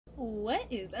What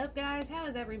is up, guys? How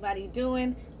is everybody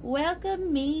doing?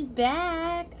 Welcome me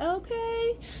back.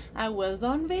 Okay, I was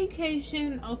on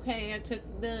vacation. Okay, I took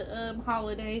the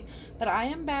holiday, but I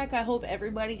am back. I hope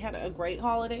everybody had a great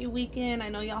holiday weekend. I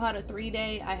know y'all had a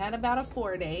 3-day. I had about a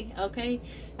 4-day. Okay,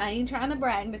 I ain't trying to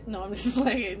brag. No, I'm just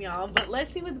playing, y'all. But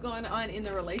let's see what's going on in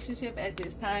the relationship at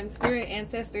this time. Spirit,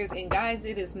 ancestors, and guides.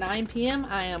 It is 9 p.m.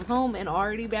 I am home and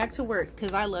already back to work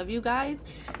because I love you guys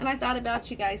and I thought about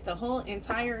you guys the whole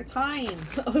entire time.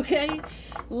 Okay,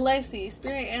 let's see.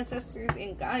 Spirit, ancestors,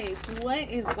 and guides, what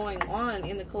is going on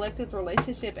in the collective's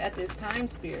relationship at this time?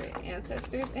 Spirit,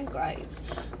 ancestors, and guides,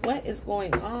 what is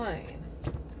going on?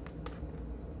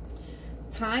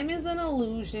 Time is an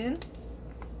illusion.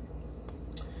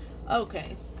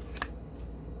 Okay,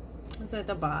 it's at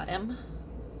the bottom.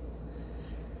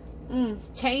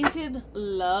 Tainted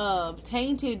love,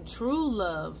 tainted true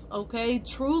love. Okay,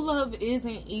 true love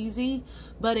isn't easy,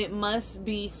 but it must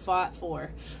be fought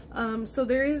for. So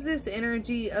there is this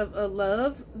energy of a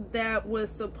love that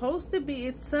was supposed to be,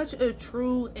 it's such a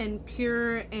true and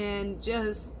pure and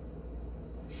just,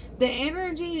 the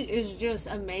energy is just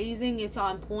amazing. It's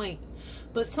on point.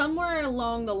 But somewhere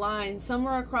along the line,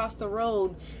 somewhere across the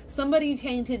road, somebody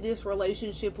tainted this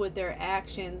relationship with their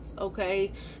actions,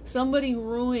 okay? Somebody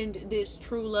ruined this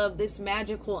true love, this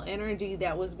magical energy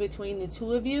that was between the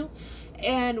two of you.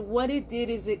 And what it did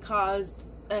is it caused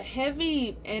a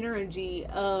heavy energy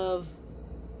of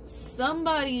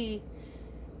somebody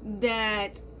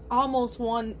that almost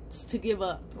wants to give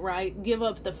up, right? Give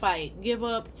up the fight, give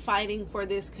up fighting for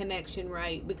this connection,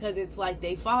 right? Because it's like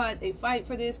they fight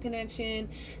for this connection,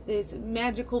 this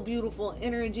magical, beautiful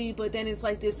energy, but then it's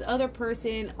like this other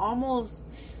person almost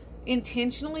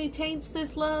intentionally taints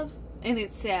this love. And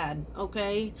it's sad,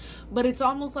 okay? But it's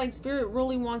almost like Spirit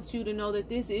really wants you to know that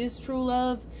this is true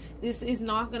love. This is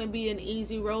not going to be an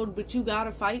easy road, but you got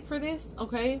to fight for this,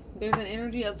 okay? There's an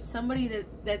energy of somebody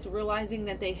that's realizing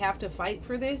that they have to fight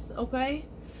for this, okay?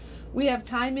 We have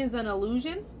time is an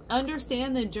illusion.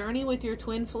 Understand the journey with your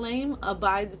twin flame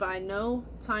abides by no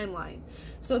timeline.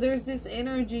 So there's this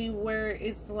energy where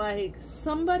it's like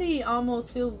somebody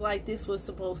almost feels like this was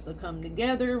supposed to come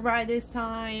together by this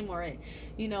time, or,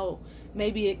 you know,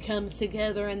 maybe it comes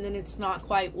together and then it's not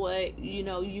quite what, you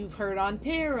know, you've heard on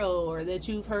tarot, or that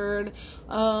you've heard,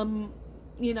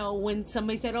 you know, when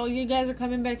somebody said, oh, you guys are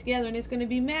coming back together and it's going to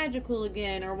be magical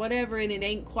again or whatever, and it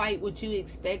ain't quite what you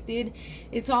expected.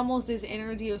 It's almost this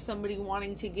energy of somebody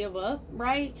wanting to give up,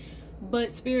 right?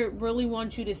 But Spirit really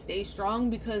wants you to stay strong,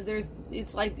 because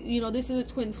it's like, you know, this is a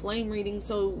twin flame reading,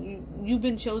 so you've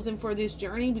been chosen for this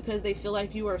journey because they feel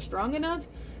like you are strong enough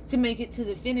to make it to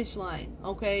the finish line,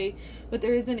 okay? But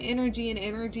there is an energy, and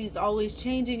energy is always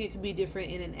changing. It could be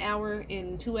different in an hour,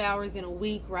 in 2 hours, in a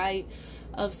week, right?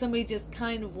 Of somebody just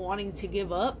kind of wanting to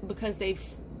give up because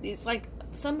it's like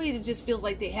somebody that just feels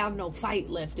like they have no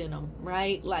fight left in them,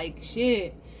 right? Like,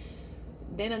 shit,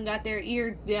 they done got their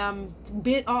ear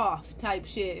bit off type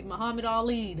shit. Muhammad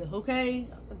Ali, okay?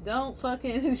 Don't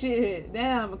fucking shit.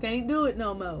 Damn, I can't do it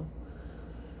no more.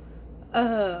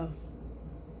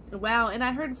 Wow, and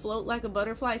I heard float like a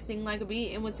butterfly, sting like a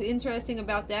bee. And what's interesting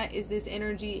about that is this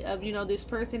energy of, you know, this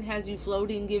person has you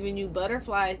floating, giving you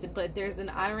butterflies, but there's an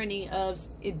irony of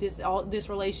this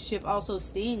relationship also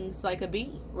stings like a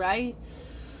bee, right?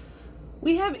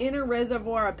 We have inner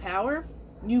reservoir of power.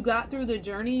 You got through the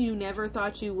journey you never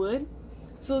thought you would.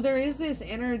 So there is this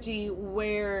energy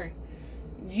where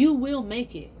you will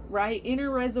make it, right?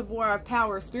 Inner reservoir of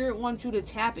power. Spirit wants you to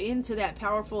tap into that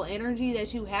powerful energy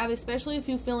that you have, especially if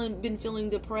you've been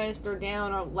feeling depressed or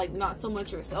down, or like not so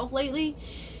much yourself lately.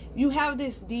 You have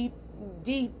this deep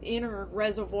inner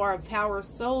reservoir of power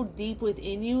so deep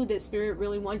within you that Spirit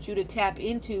really wants you to tap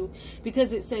into,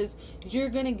 because it says you're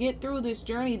going to get through this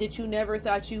journey that you never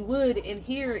thought you would. And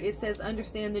here it says,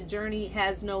 understand the journey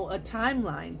has no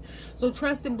timeline. So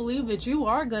trust and believe that you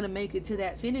are going to make it to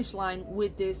that finish line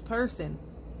with this person.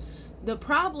 The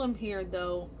problem here,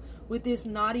 though, with this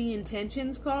naughty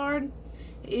intentions card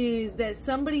is that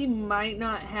somebody might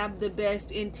not have the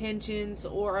best intentions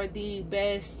or the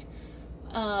best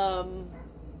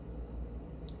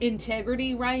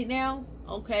integrity right now,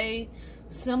 okay?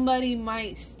 Somebody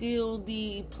might still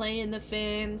be playing the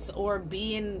fence or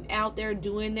being out there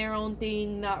doing their own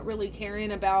thing, not really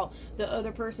caring about the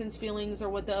other person's feelings or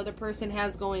what the other person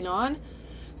has going on.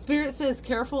 Spirit says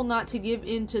careful not to give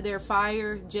in to their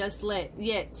fire just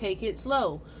yet. Take it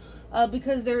slow.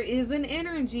 Because there is an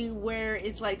energy where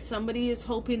it's like somebody is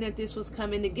hoping that this was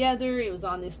coming together. It was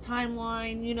on this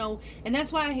timeline, you know. And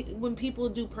that's why when people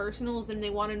do personals and they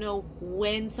want to know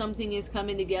when something is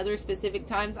coming together, specific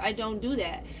times, I don't do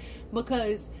that.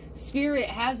 Because Spirit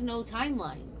has no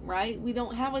timeline, right? We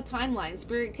don't have a timeline.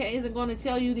 Spirit isn't going to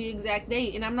tell you the exact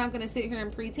date, and I'm not going to sit here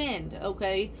and pretend,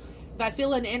 okay? If I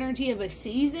feel an energy of a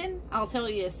season, I'll tell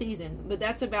you a season, but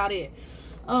that's about it.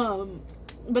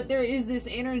 But there is this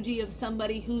energy of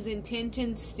somebody whose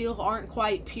intentions still aren't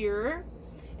quite pure,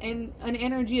 and an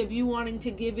energy of you wanting to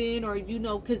give in, or, you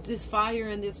know, because this fire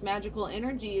and this magical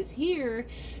energy is here,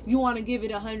 you want to give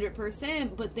it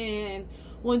 100%, but then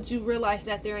once you realize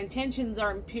that their intentions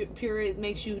aren't pure, it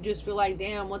makes you just feel like,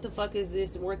 damn, what the fuck is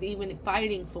this worth even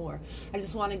fighting for? I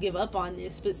just want to give up on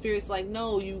this. But Spirit's like,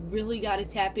 no, you really got to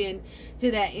tap in to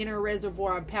that inner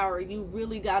reservoir of power. You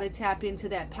really got to tap into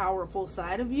that powerful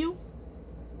side of you.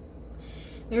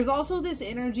 There's also this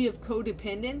energy of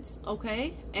codependence,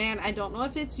 okay? And I don't know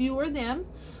if it's you or them,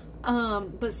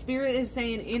 but Spirit is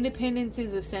saying independence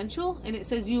is essential, and it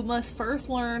says you must first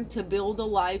learn to build a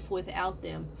life without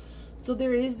them. So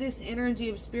there is this energy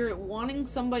of Spirit wanting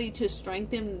somebody to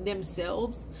strengthen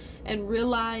themselves and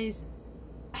realize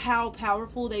how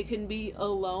powerful they can be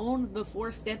alone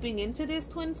before stepping into this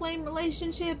twin flame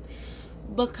relationship,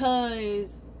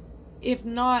 because if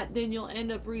not, then you'll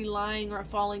end up relying or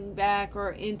falling back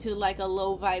or into like a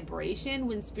low vibration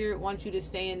when Spirit wants you to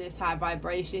stay in this high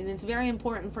vibration. It's very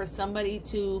important for somebody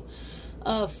to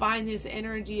find this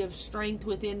energy of strength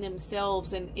within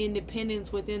themselves and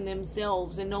independence within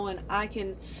themselves, and knowing I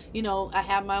can, you know, I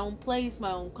have my own place,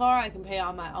 my own car, I can pay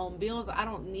all my own bills, I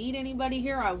don't need anybody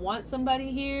here, I want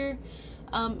somebody here.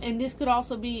 And this could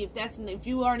also be, if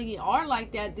you already are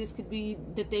like that, this could be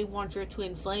that they want your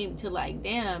twin flame to, like,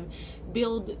 damn,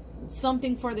 build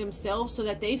something for themselves so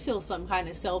that they feel some kind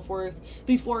of self-worth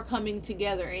before coming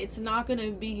together. It's not going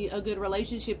to be a good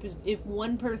relationship if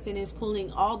one person is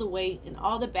pulling all the weight and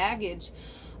all the baggage,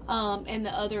 and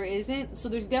the other isn't. So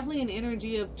there's definitely an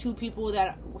energy of two people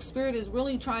that Spirit is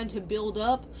really trying to build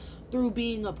up through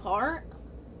being apart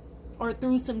or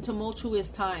through some tumultuous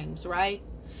times, right?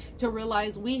 To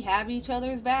realize we have each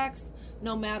other's backs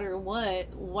no matter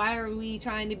what. Why are we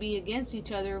trying to be against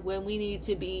each other when we need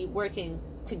to be working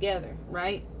together,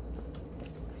 right?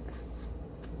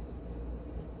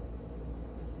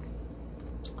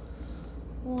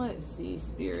 Let's see,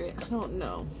 Spirit. I don't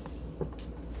know.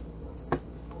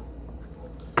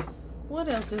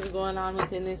 What else is going on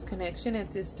within this connection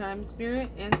at this time, Spirit,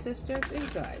 ancestors,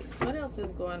 and guides? What else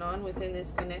is going on within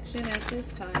this connection at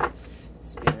this time?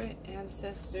 Spirit,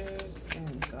 ancestors,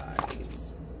 and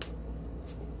guides.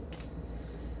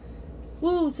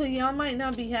 Whoa, so y'all might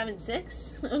not be having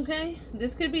sex, okay?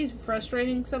 This could be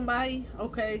frustrating somebody,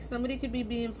 okay? Somebody could be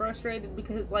being frustrated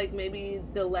because, like, maybe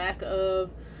the lack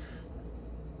of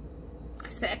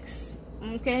sex,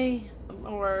 okay?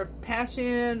 Or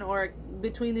passion, or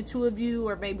between the two of you,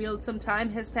 or maybe some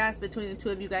time has passed between the two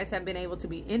of you guys have been able to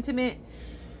be intimate.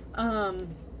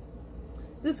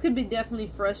 This could be definitely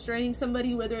frustrating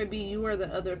somebody, whether it be you or the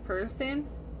other person.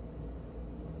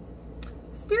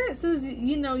 Spirit says,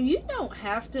 you know, you don't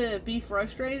have to be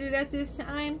frustrated at this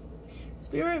time.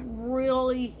 Spirit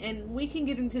really, and we can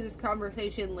get into this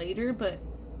conversation later, but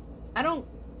I don't,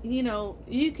 you know,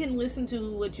 you can listen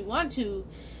to what you want to.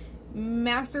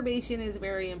 Masturbation is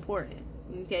very important.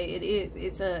 Okay, it is.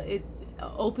 It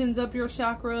opens up your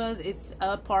chakras. It's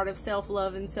a part of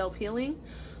self-love and self-healing.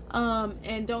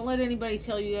 And don't let anybody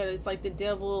tell you that it's like the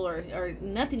devil or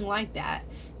nothing like that.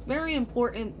 It's very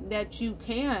important that you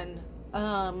can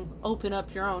open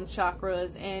up your own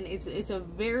chakras, and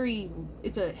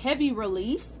it's a heavy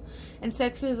release, and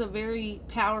sex is a very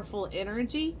powerful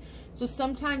energy. So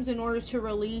sometimes in order to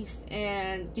release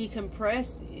and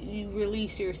decompress, you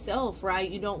release yourself, right?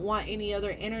 You don't want any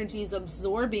other energies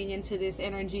absorbing into this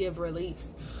energy of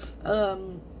release.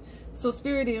 So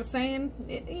Spirit is saying,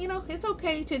 you know, it's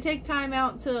okay to take time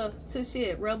out to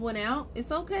rub one out.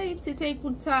 It's okay to take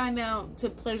time out to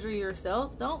pleasure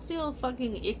yourself. Don't feel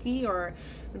fucking icky or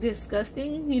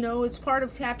disgusting. You know, it's part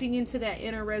of tapping into that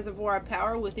inner reservoir of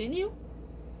power within you.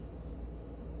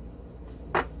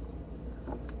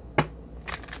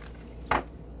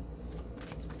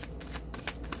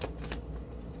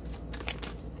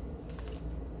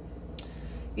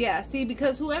 Yeah, see,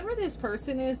 because whoever this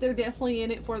person is, they're definitely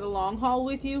in it for the long haul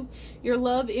with you. Your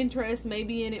love interest may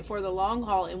be in it for the long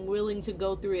haul and willing to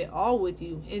go through it all with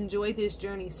you. Enjoy this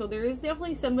journey. So there is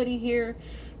definitely somebody here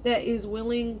that is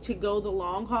willing to go the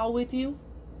long haul with you.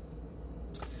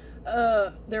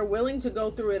 They're willing to go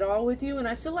through it all with you. And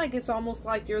I feel like it's almost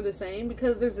like you're the same,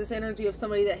 because there's this energy of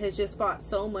somebody that has just fought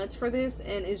so much for this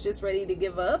and is just ready to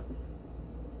give up.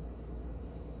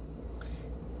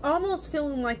 Almost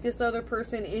feeling like this other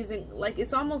person isn't, like,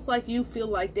 it's almost like you feel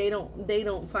like they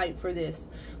don't fight for this,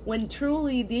 when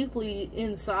truly, deeply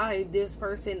inside, this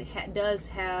person does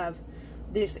have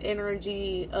this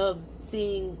energy of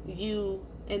seeing you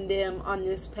and them on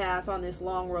this path, on this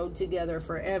long road together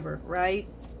forever, right?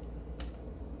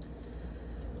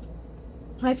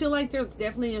 I feel like there's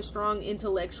definitely a strong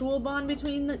intellectual bond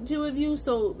between the two of you.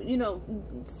 So, you know,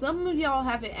 some of y'all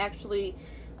haven't actually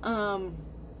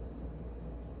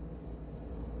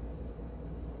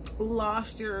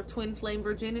lost your twin flame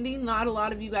virginity. Not a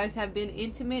lot of you guys have been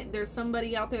intimate. There's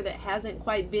somebody out there that hasn't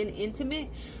quite been intimate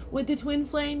with the twin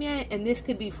flame yet, and this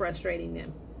could be frustrating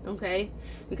them. Okay,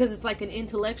 because it's like an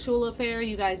intellectual affair.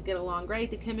 You guys get along great,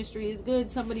 the chemistry is good.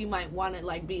 Somebody might want to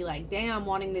like be like, damn,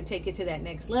 wanting to take it to that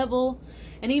next level.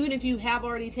 And even if you have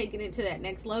already taken it to that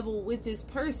next level with this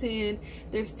person,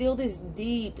 there's still this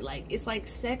deep, like, it's like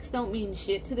sex don't mean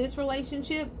shit to this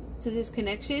relationship, to this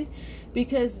connection,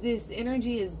 because this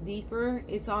energy is deeper.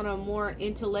 It's on a more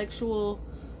intellectual,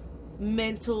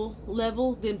 mental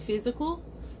level than physical.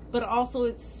 But also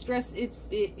it's stress,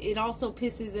 it also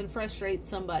pisses and frustrates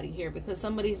somebody here, because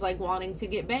somebody's like wanting to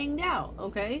get banged out,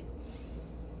 okay?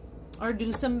 Or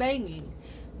do some banging.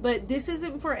 But this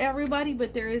isn't for everybody,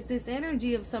 but there is this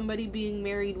energy of somebody being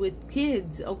married with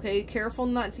kids, okay? Careful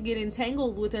not to get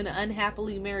entangled with an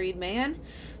unhappily married man.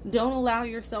 Don't allow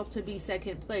yourself to be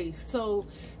second place. So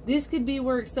this could be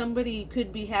where somebody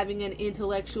could be having an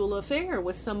intellectual affair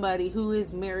with somebody who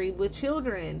is married with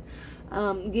children.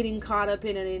 Getting caught up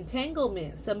in an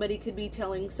entanglement. Somebody could be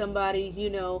telling somebody, you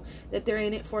know, that they're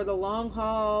in it for the long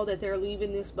haul, that they're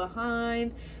leaving this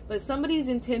behind, but somebody's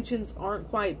intentions aren't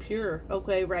quite pure,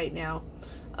 okay, right now.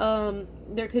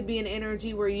 There could be an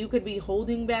energy where you could be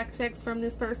holding back sex from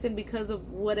this person because of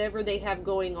whatever they have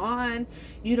going on.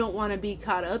 You don't want to be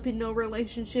caught up in no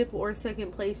relationship or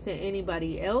second place to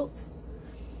anybody else.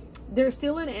 There's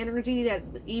still an energy that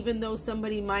even though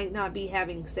somebody might not be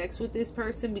having sex with this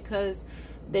person because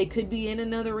they could be in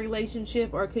another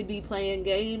relationship or could be playing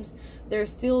games, there's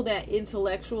still that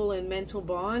intellectual and mental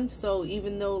bond. So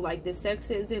even though like the sex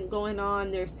isn't going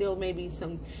on, there's still maybe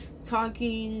some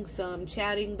talking, some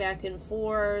chatting back and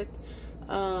forth.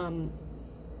 I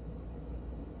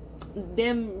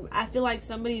feel like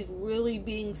somebody's really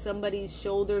being somebody's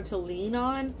shoulder to lean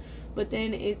on. But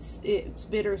then it's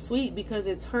bittersweet because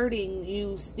it's hurting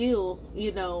you still,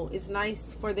 you know. It's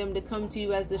nice for them to come to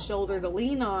you as the shoulder to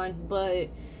lean on, but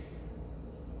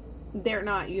they're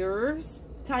not yours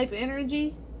type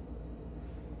energy.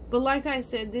 But like I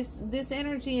said, this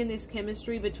energy and this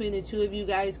chemistry between the two of you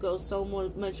guys goes so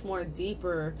much more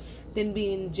deeper than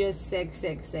being just sex,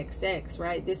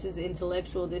 right? This is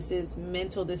intellectual, this is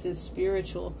mental, this is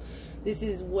spiritual. This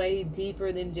is way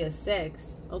deeper than just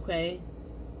sex, okay?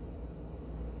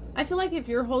 I feel like if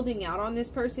you're holding out on this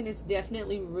person, it's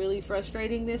definitely really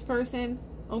frustrating this person,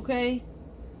 okay?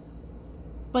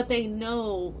 But they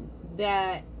know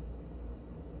that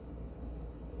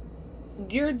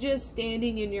you're just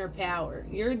standing in your power.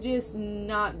 You're just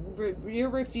not, you're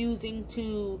refusing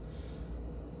to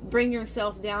bring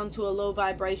yourself down to a low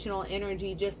vibrational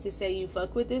energy just to say you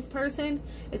fuck with this person,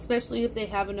 especially if they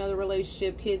have another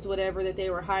relationship, kids, whatever, that they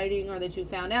were hiding or that you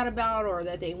found out about or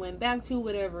that they went back to,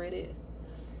 whatever it is.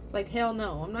 Like, hell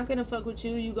no, I'm not gonna fuck with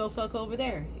you. You go fuck over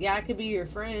there. Yeah, I could be your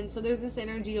friend. So there's this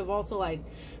energy of also like,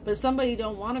 but somebody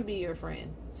don't want to be your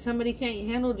friend. Somebody can't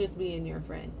handle just being your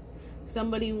friend.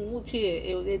 Somebody, shit,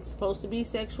 it's supposed to be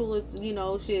sexual. It's, you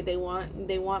know, shit, they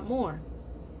want more.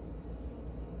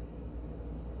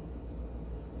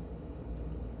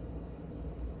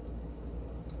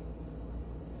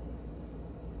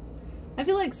 I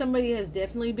feel like somebody has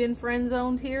definitely been friend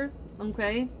zoned here,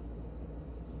 okay?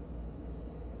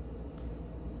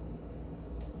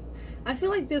 I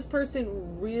feel like this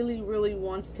person really, really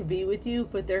wants to be with you,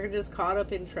 but they're just caught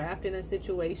up and trapped in a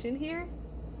situation here.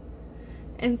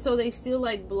 And so they still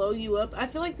like blow you up. I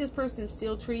feel like this person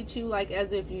still treats you like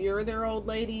as if you're their old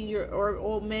lady or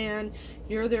old man.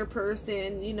 You're their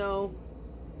person, you know.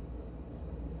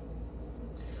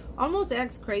 Almost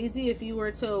acts crazy if you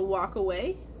were to walk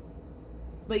away.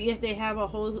 But yet they have a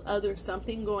whole other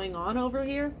something going on over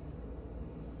here.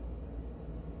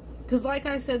 Because like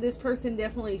I said, this person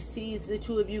definitely sees the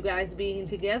two of you guys being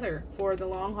together for the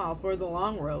long haul, for the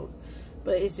long road.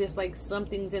 But it's just like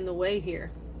something's in the way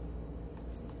here.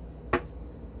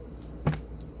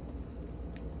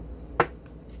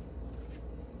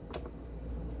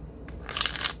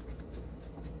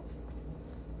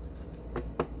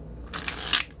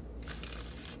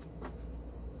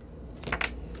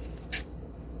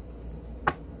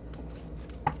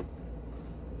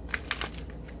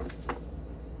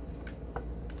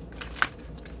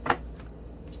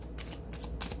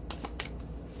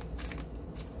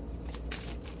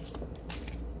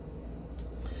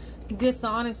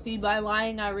 dishonesty. By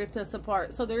lying, I ripped us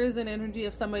apart. So there is an energy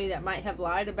of somebody that might have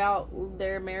lied about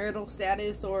their marital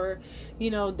status or,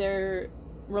 you know, their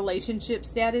relationship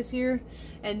status here.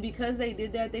 And because they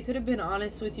did that, they could have been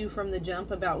honest with you from the jump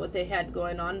about what they had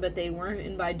going on, but they weren't.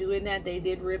 And by doing that, they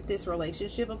did rip this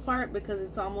relationship apart, because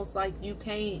it's almost like you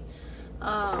can't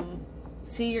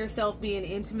see yourself being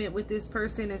intimate with this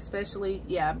person, especially,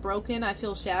 yeah, broken. I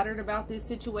feel shattered about this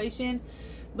situation.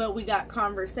 But we got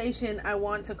conversation. I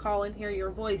want to call and hear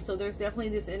your voice. So there's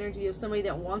definitely this energy of somebody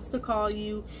that wants to call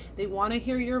you. They want to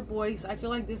hear your voice. I feel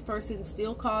like this person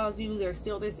still calls you. There's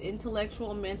still this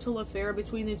intellectual, mental affair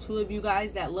between the two of you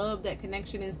guys. That love, that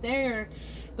connection is there.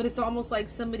 But it's almost like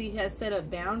somebody has set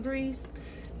up boundaries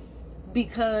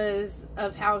because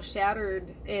of how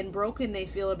shattered and broken they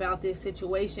feel about this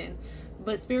situation.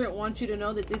 But Spirit wants you to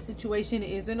know that this situation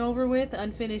isn't over with.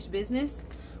 Unfinished business.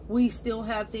 We still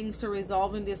have things to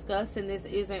resolve and discuss, and this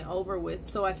isn't over with.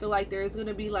 So I feel like there is going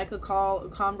to be like a call, a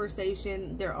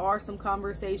conversation. There are some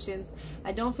conversations.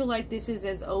 I don't feel like this is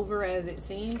as over as it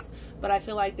seems, but I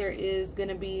feel like there is going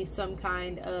to be some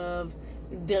kind of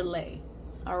delay.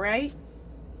 All right?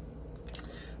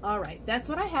 All right. That's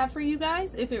what I have for you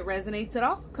guys. If it resonates at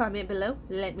all, comment below.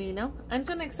 Let me know.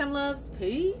 Until next time, loves.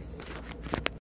 Peace.